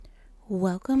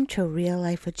Welcome to Real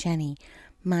Life with Jenny.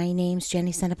 My name's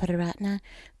Jenny Senapataratna.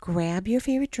 Grab your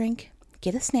favorite drink,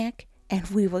 get a snack, and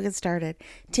we will get started.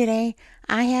 Today,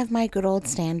 I have my good old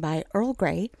standby Earl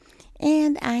Grey,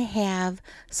 and I have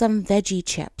some veggie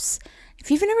chips.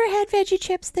 If you've never had veggie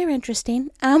chips, they're interesting.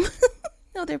 No,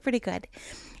 they're pretty good.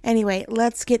 Anyway,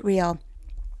 let's get real.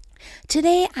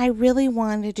 Today, I really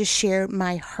wanted to share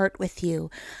my heart with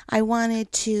you. I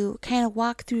wanted to kind of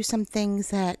walk through some things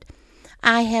that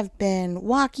I have been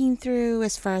walking through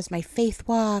as far as my faith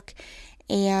walk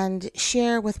and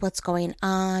share with what's going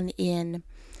on in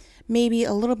maybe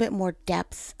a little bit more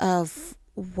depth of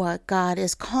what God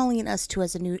is calling us to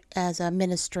as a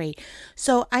ministry.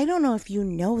 So I don't know if you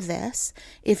know this,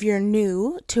 if you're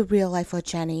new to Real Life with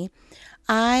Jenny,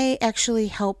 I actually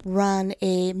help run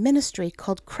a ministry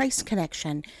called Christ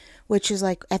Connection, which is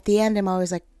like at the end, I'm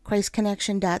always like,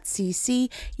 christconnection.cc.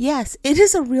 Yes, it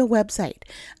is a real website.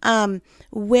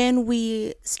 When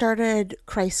we started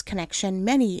Christ Connection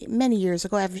many years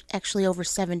ago, actually over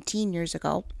 17 years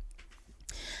ago,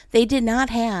 they did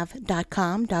not have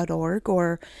 .com, .org,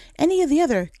 or any of the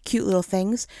other cute little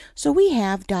things. So we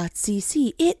have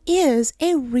 .cc. It is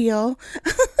a real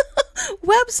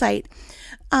website.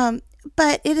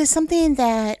 But it is something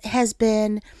that has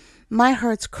been my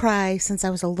heart's cry since I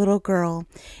was a little girl,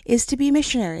 is to be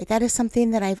missionary. That is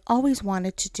something that I've always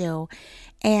wanted to do.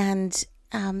 And,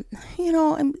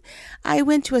 I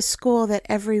went to a school that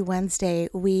every Wednesday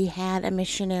we had a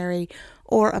missionary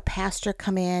or a pastor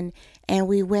come in, and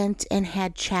we went and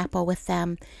had chapel with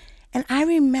them. And I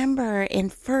remember in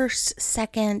first,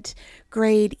 second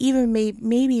grade, even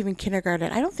maybe even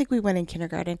kindergarten. I don't think we went in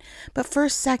kindergarten, but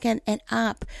first, second, and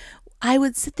up, I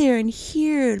would sit there and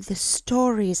hear the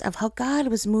stories of how God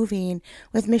was moving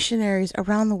with missionaries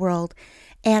around the world.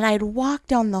 And I'd walk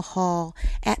down the hall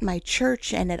at my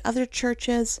church and at other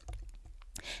churches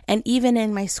and even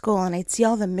in my school, and I'd see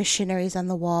all the missionaries on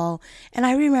the wall. And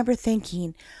I remember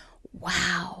thinking,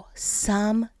 wow,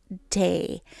 someday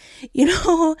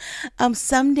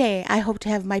I hope to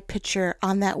have my picture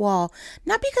on that wall.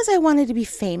 Not because I wanted to be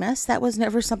famous. That was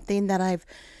never something that I've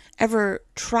ever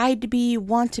tried to be,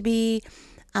 want to be,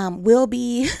 will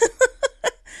be.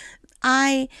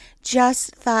 I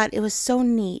just thought it was so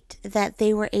neat that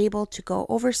they were able to go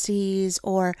overseas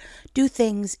or do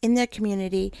things in their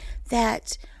community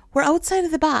that were outside of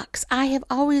the box. I have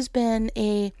always been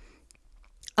a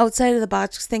outside of the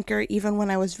box thinker. Even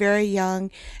when I was very young,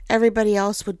 everybody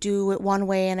else would do it one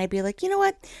way, and I'd be like, you know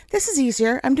what? This is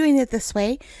easier. I'm doing it this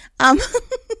way.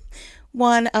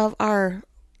 One of our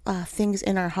things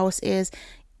in our house is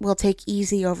we'll take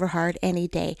easy over hard any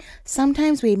day.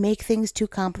 Sometimes we make things too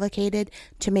complicated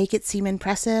to make it seem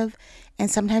impressive, and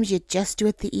sometimes you just do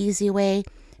it the easy way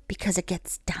because it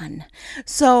gets done.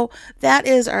 So that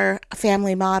is our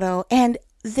family motto. And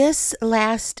this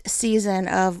last season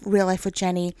of Real Life with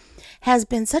Jenny has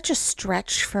been such a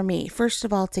stretch for me. First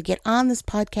of all, to get on this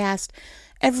podcast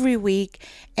every week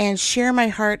and share my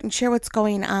heart and share what's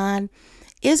going on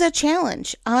is a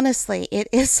challenge. Honestly, it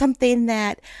is something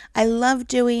that I love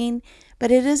doing, but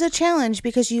it is a challenge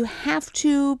because you have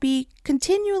to be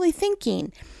continually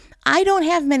thinking. I don't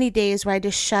have many days where I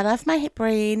just shut off my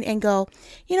brain and go,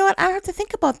 you know what, I don't have to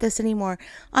think about this anymore.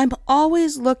 I'm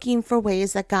always looking for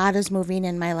ways that God is moving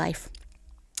in my life.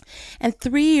 And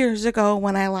 3 years ago,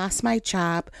 when I lost my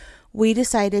job, we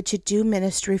decided to do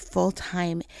ministry full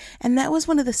time. And that was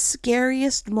one of the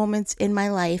scariest moments in my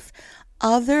life,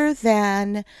 other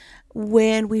than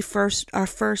when our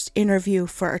first interview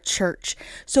for a church.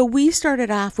 So we started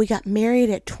off, we got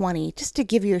married at 20, just to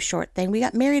give you a short thing. We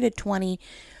got married at 20.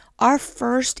 Our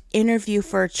first interview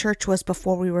for a church was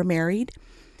before we were married.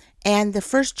 And the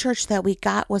first church that we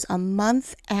got was a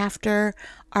month after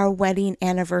our wedding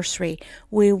anniversary.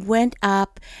 We went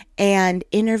up and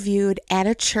interviewed at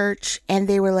a church, and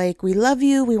they were like, we love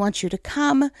you. We want you to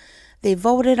come. They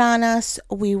voted on us.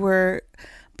 We were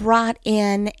brought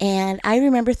in, and I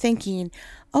remember thinking,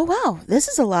 oh wow, this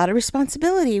is a lot of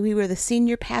responsibility. We were the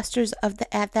senior pastors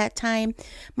at that time.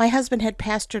 My husband had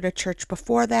pastored a church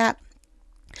before that,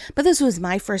 but this was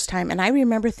my first time, and I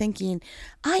remember thinking,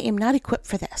 I am not equipped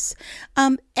for this.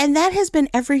 And that has been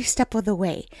every step of the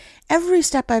way. Every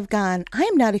step I've gone, I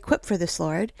am not equipped for this,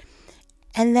 Lord.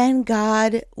 And then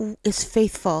God is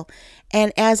faithful,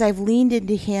 and as I've leaned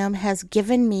into Him, has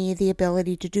given me the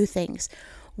ability to do things.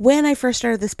 When I first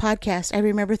started this podcast, I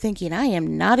remember thinking, I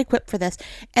am not equipped for this.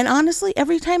 And honestly,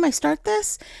 every time I start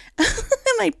this and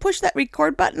I push that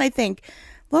record button, I think,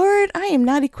 Lord, I am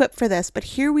not equipped for this, but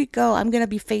here we go. I'm going to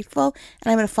be faithful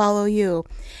and I'm going to follow you.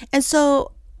 And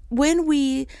so when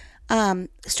we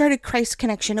started Christ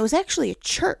Connection. It was actually a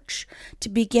church to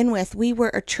begin with. We were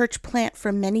a church plant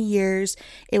for many years.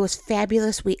 It was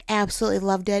fabulous. We absolutely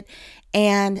loved it.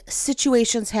 And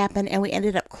situations happened and we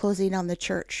ended up closing down the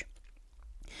church.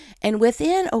 And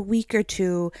within a week or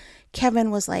two,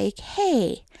 Kevin was like,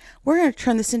 hey, we're going to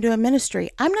turn this into a ministry.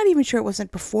 I'm not even sure it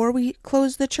wasn't before we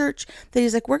closed the church that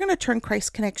he's like, we're going to turn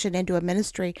Christ Connection into a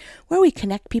ministry where we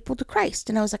connect people to Christ.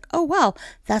 And I was like, oh, wow,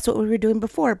 that's what we were doing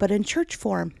before, but in church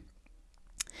form.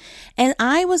 And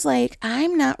I was like,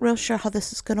 I'm not real sure how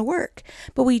this is going to work.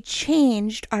 But we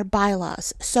changed our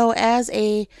bylaws. So as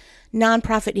a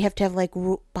nonprofit, you have to have like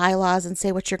bylaws and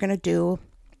say what you're going to do.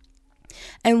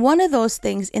 And one of those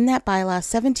things in that bylaw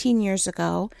 17 years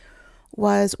ago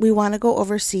was we want to go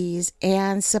overseas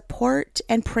and support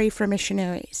and pray for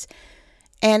missionaries.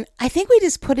 And I think we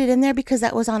just put it in there because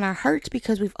that was on our heart,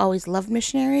 because we've always loved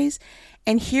missionaries.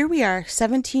 And here we are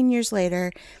 17 years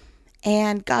later,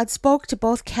 and God spoke to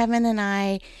both Kevin and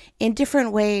I in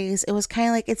different ways. It was kind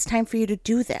of like, it's time for you to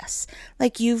do this.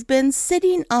 Like, you've been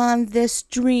sitting on this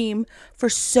dream for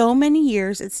so many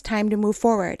years. It's time to move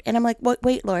forward. And I'm like,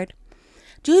 wait, Lord.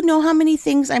 Do you know how many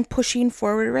things I'm pushing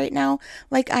forward right now?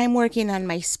 Like, I'm working on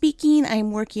my speaking.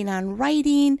 I'm working on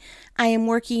writing. I am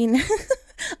working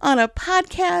on a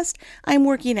podcast. I'm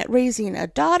working at raising a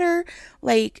daughter.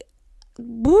 Like,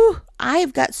 woo,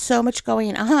 I've got so much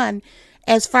going on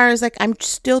as far as like, I'm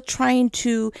still trying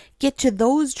to get to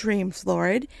those dreams,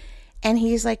 Lord. And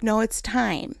he's like, no, it's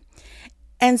time.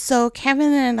 And so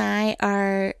Kevin and I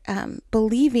are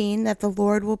believing that the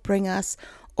Lord will bring us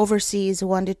overseas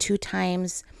 1 to 2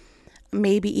 times,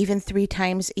 maybe even 3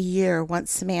 times a year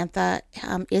once Samantha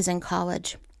is in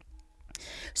college.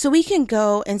 So we can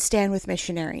go and stand with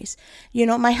missionaries. You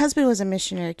know, my husband was a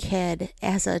missionary kid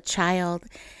as a child,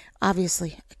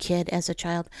 obviously a kid as a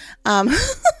child,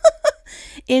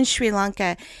 in Sri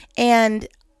Lanka. And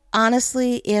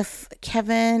honestly, if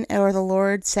Kevin or the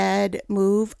Lord said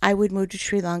move, I would move to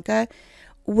Sri Lanka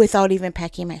without even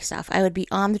packing my stuff. I would be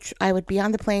on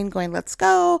the plane going, let's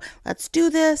go, let's do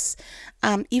this.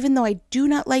 Even though I do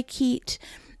not like heat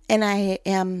and I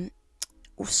am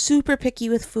super picky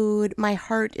with food, my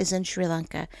heart is in Sri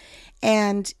Lanka.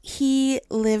 And he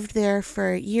lived there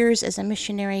for years as a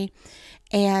missionary,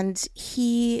 and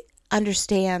he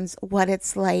understands what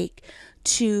it's like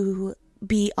to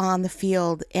be on the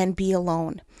field and be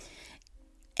alone.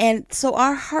 And so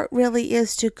our heart really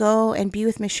is to go and be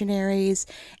with missionaries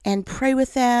and pray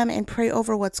with them and pray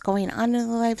over what's going on in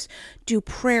their lives, do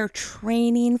prayer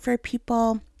training for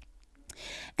people.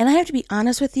 And I have to be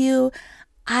honest with you,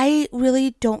 I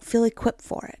really don't feel equipped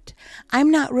for it. I'm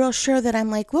not real sure that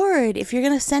I'm like, Lord, if you're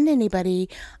going to send anybody,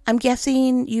 I'm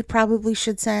guessing you probably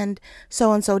should send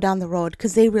so-and-so down the road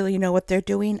because they really know what they're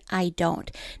doing. I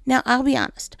don't. Now, I'll be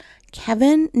honest.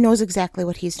 Kevin knows exactly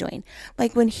what he's doing.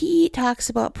 Like, when he talks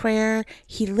about prayer,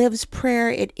 he lives prayer.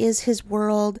 It is his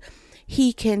world.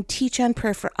 He can teach on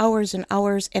prayer for hours and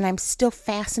hours, and I'm still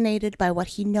fascinated by what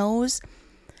he knows.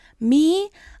 Me,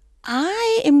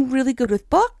 I am really good with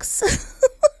books.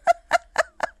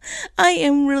 I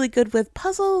am really good with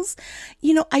puzzles.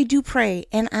 You know, I do pray,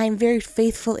 and I'm very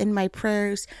faithful in my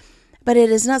prayers, but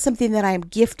it is not something that I'm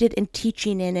gifted in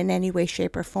teaching in any way,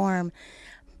 shape, or form.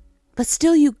 But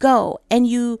still, you go and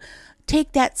you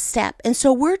take that step. And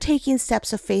so we're taking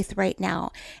steps of faith right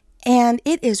now. And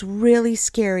it is really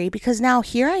scary because now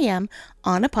here I am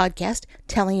on a podcast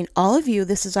telling all of you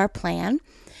this is our plan.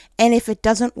 And if it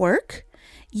doesn't work,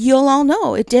 you'll all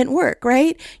know it didn't work,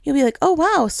 right? You'll be like, oh,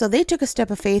 wow, so they took a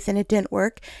step of faith and it didn't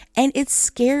work. And it's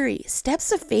scary.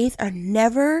 Steps of faith are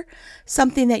never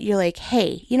something that you're like,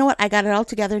 hey, you know what? I got it all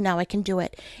together. Now I can do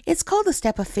it. It's called a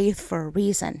step of faith for a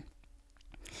reason.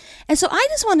 And so I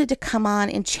just wanted to come on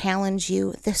and challenge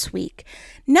you this week.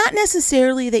 Not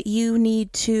necessarily that you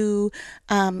need to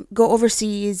go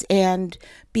overseas and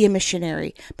be a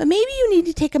missionary, but maybe you need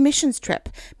to take a missions trip.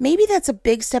 Maybe that's a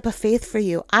big step of faith for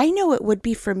you. I know it would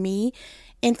be for me.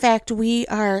 In fact, we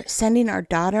are sending our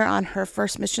daughter on her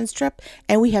first missions trip,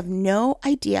 and we have no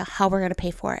idea how we're going to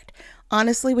pay for it.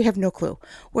 Honestly, we have no clue.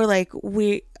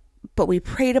 But we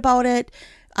prayed about it.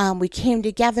 We came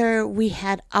together, we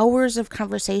had hours of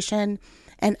conversation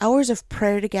and hours of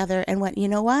prayer together and went, you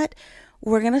know what?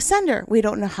 We're going to send her. We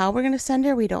don't know how we're going to send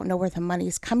her. We don't know where the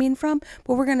money's coming from,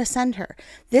 but we're going to send her.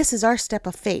 This is our step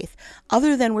of faith.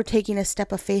 Other than we're taking a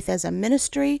step of faith as a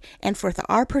ministry and for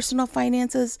our personal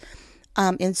finances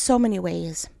in so many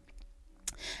ways.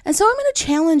 And so I'm going to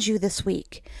challenge you this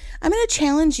week. I'm going to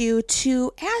challenge you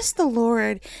to ask the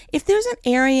Lord if there's an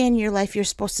area in your life you're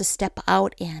supposed to step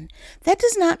out in. That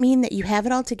does not mean that you have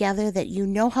it all together, that you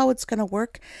know how it's going to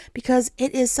work, because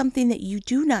it is something that you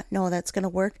do not know that's going to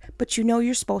work, but you know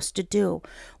you're supposed to do.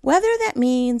 Whether that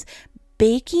means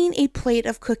baking a plate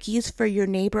of cookies for your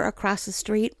neighbor across the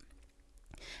street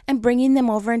and bringing them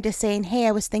over and just saying, hey,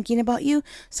 I was thinking about you,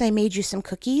 so I made you some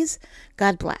cookies.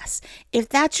 God bless. If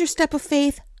that's your step of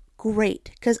faith,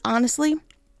 great. Because honestly,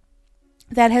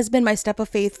 that has been my step of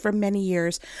faith for many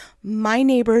years. My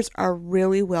neighbors are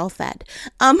really well fed.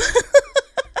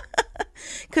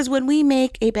 Because when we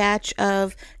make a batch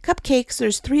of cupcakes,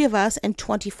 there's 3 of us and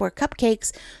 24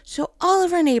 cupcakes. So all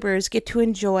of our neighbors get to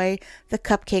enjoy the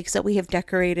cupcakes that we have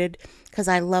decorated. Because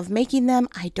I love making them.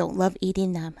 I don't love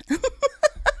eating them.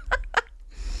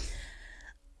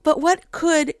 But what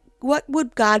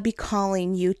would God be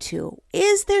calling you to?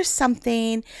 Is there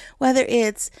something, whether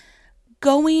it's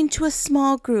going to a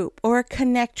small group or a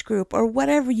connect group or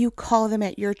whatever you call them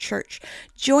at your church,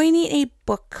 joining a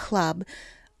book club,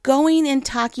 going and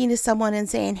talking to someone and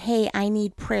saying, hey, I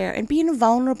need prayer, and being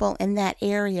vulnerable in that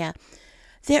area?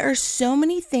 There are so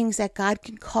many things that God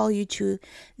can call you to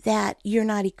that you're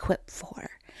not equipped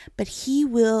for. But He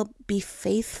will be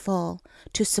faithful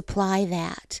to supply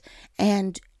that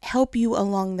and help you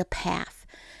along the path.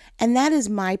 And that is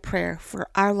my prayer for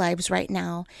our lives right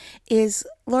now is,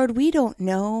 Lord, we don't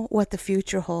know what the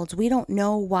future holds. We don't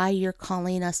know why you're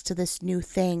calling us to this new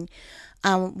thing.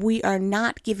 We are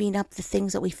not giving up the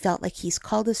things that we felt like He's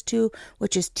called us to,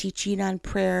 which is teaching on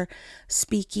prayer,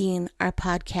 speaking, our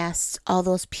podcasts. All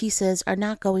those pieces are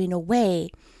not going away.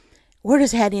 We're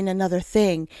just adding another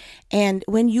thing. And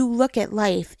when you look at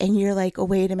life and you're like, oh,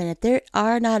 wait a minute, there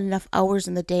are not enough hours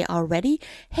in the day already.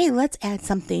 Hey, let's add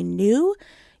something new.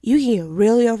 You get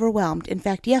really overwhelmed. In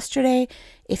fact, yesterday,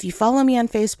 if you follow me on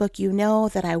Facebook, you know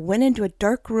that I went into a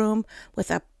dark room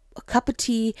with a cup of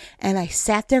tea and I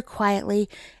sat there quietly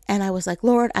and I was like,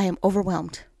 Lord, I am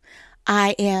overwhelmed.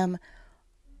 I am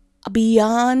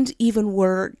beyond even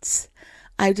words.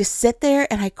 I just sit there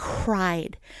and I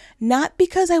cried. Not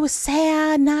because I was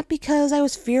sad, not because I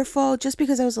was fearful, just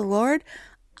because I was the Lord.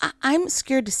 I'm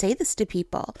scared to say this to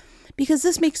people because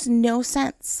this makes no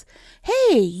sense.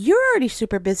 Hey, you're already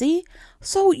super busy,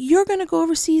 so you're going to go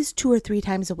overseas 2 or 3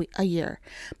 times a year.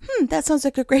 That sounds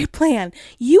like a great plan.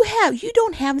 You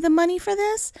don't have the money for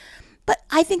this, but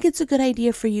I think it's a good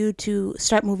idea for you to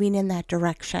start moving in that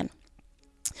direction.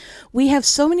 We have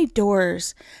so many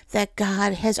doors that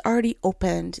God has already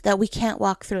opened that we can't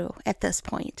walk through at this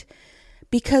point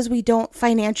because we don't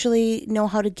financially know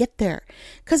how to get there.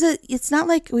 Because it's not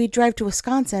like we drive to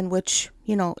Wisconsin, which,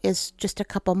 is just a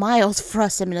couple miles for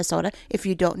us in Minnesota, if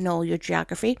you don't know your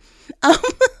geography.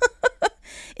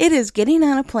 It is getting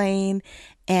on a plane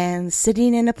and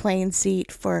sitting in a plane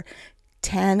seat for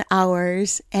 10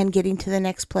 hours and getting to the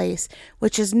next place,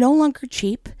 which is no longer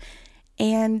cheap.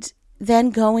 And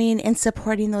then going and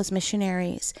supporting those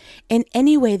missionaries in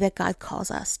any way that God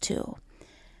calls us to.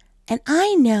 And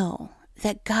I know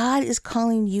that God is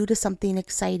calling you to something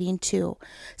exciting too,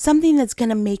 something that's going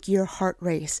to make your heart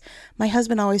race. My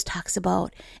husband always talks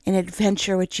about an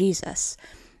adventure with Jesus.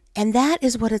 And that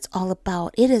is what it's all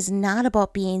about. It is not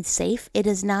about being safe. It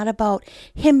is not about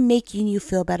Him making you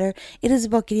feel better. It is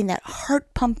about getting that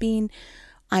heart pumping,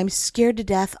 I'm scared to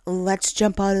death, let's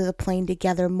jump out of the plane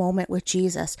together moment with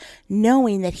Jesus,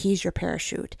 knowing that He's your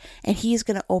parachute and He's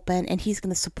going to open and He's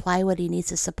going to supply what He needs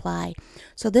to supply.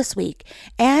 So this week,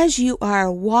 as you are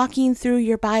walking through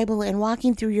your Bible and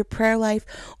walking through your prayer life,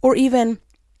 or even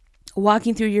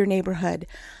walking through your neighborhood,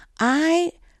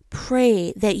 I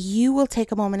pray that you will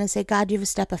take a moment and say, God, do you have a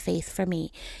step of faith for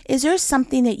me? Is there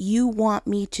something that you want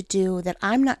me to do that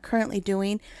I'm not currently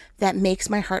doing that makes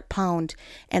my heart pound?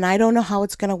 And I don't know how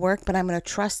it's going to work, but I'm going to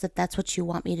trust that that's what you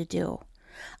want me to do.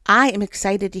 I am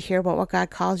excited to hear about what God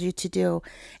calls you to do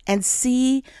and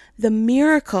see the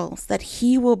miracles that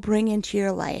He will bring into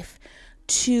your life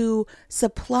to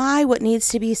supply what needs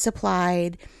to be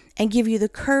supplied and give you the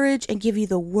courage and give you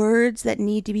the words that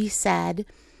need to be said,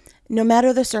 no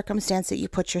matter the circumstance that you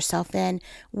put yourself in,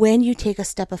 when you take a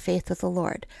step of faith with the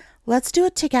Lord. Let's do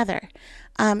it together.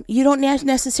 You don't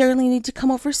necessarily need to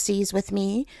come overseas with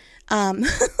me. I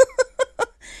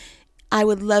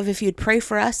would love if you'd pray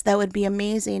for us. That would be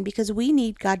amazing because we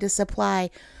need God to supply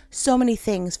so many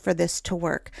things for this to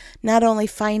work. Not only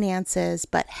finances,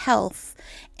 but health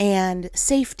and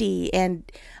safety and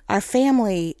our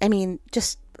family. I mean,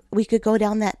 just we could go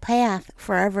down that path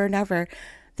forever and ever.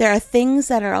 There are things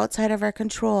that are outside of our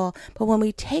control, but when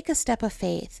we take a step of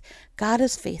faith, God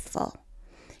is faithful.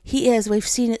 He is. We've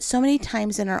seen it so many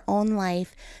times in our own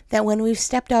life that when we've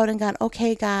stepped out and gone,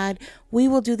 okay, God, we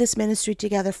will do this ministry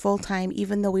together full time,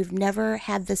 even though we've never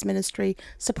had this ministry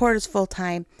support us full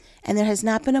time. And there has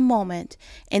not been a moment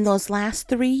in those last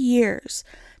 3 years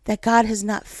that God has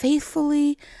not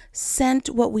faithfully sent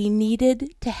what we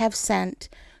needed to have sent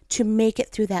to make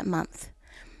it through that month.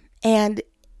 And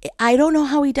I don't know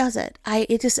how he does it.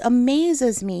 It just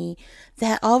amazes me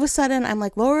that all of a sudden I'm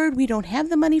like, Lord, we don't have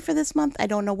the money for this month. I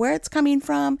don't know where it's coming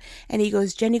from. And he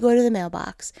goes, Jenny, go to the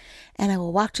mailbox. And I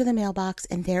will walk to the mailbox,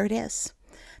 and there it is.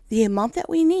 The amount that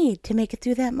we need to make it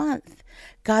through that month.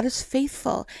 God is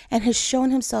faithful and has shown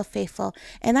himself faithful.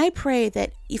 And I pray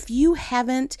that if you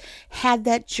haven't had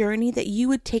that journey, that you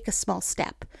would take a small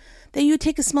step. That you would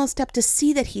take a small step to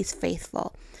see that he's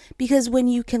faithful. Because when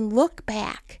you can look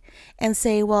back and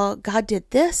say, well, God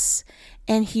did this,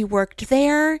 and he worked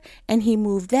there, and he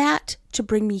moved that to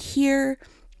bring me here,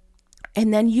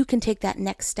 and then you can take that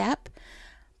next step,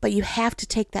 but you have to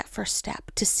take that first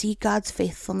step to see God's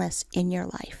faithfulness in your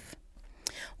life.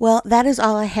 Well, that is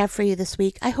all I have for you this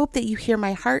week. I hope that you hear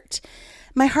my heart.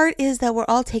 My heart is that we're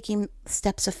all taking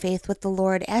steps of faith with the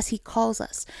Lord as he calls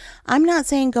us. I'm not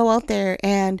saying go out there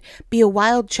and be a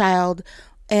wild child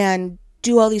and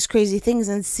do all these crazy things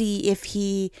and see if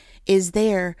he is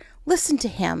there. Listen to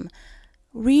him.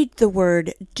 Read the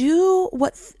word. Do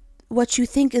what you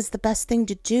think is the best thing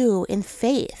to do in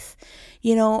faith.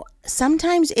 You know,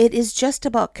 sometimes it is just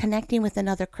about connecting with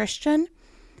another Christian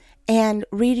and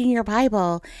reading your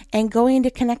Bible and going to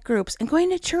connect groups and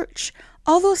going to church.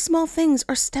 All those small things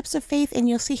are steps of faith, and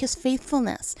you'll see his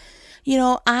faithfulness. You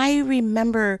know, I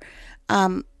remember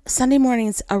Sunday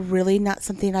mornings are really not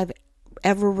something I've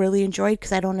ever really enjoyed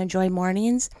because I don't enjoy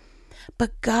mornings.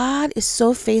 But God is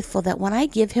so faithful that when I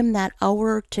give him that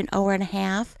hour to an hour and a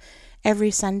half every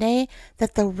Sunday,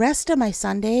 that the rest of my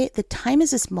Sunday, the time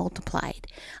is just multiplied.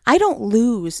 I don't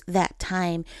lose that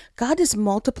time. God just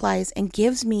multiplies and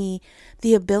gives me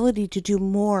the ability to do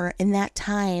more in that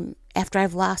time after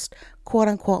I've lost, quote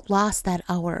unquote, lost that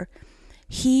hour.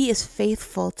 He is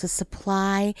faithful to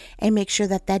supply and make sure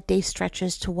that that day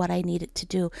stretches to what I need it to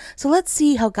do. So let's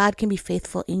see how God can be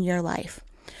faithful in your life.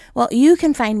 Well, you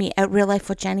can find me at Real Life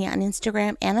with Jenny on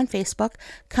Instagram and on Facebook.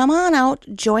 Come on out,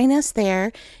 join us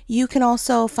there. You can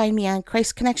also find me on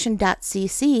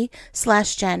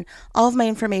christconnection.cc/Jen. All of my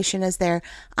information is there.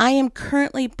 I am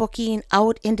currently booking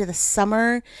out into the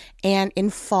summer and in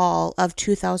fall of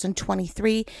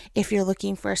 2023. If you're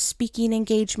looking for a speaking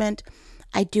engagement,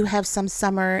 I do have some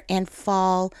summer and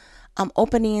fall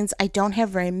openings. I don't have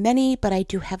very many, but I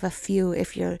do have a few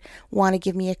if you want to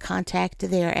give me a contact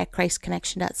there at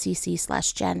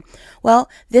christconnection.cc/Jen. Well,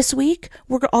 this week,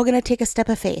 we're all going to take a step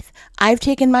of faith. I've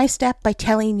taken my step by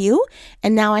telling you,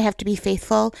 and now I have to be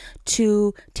faithful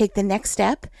to take the next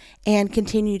step and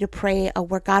continue to pray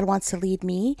where God wants to lead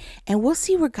me, and we'll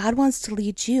see where God wants to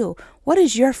lead you. What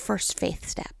is your first faith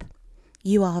step?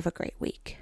 You all have a great week.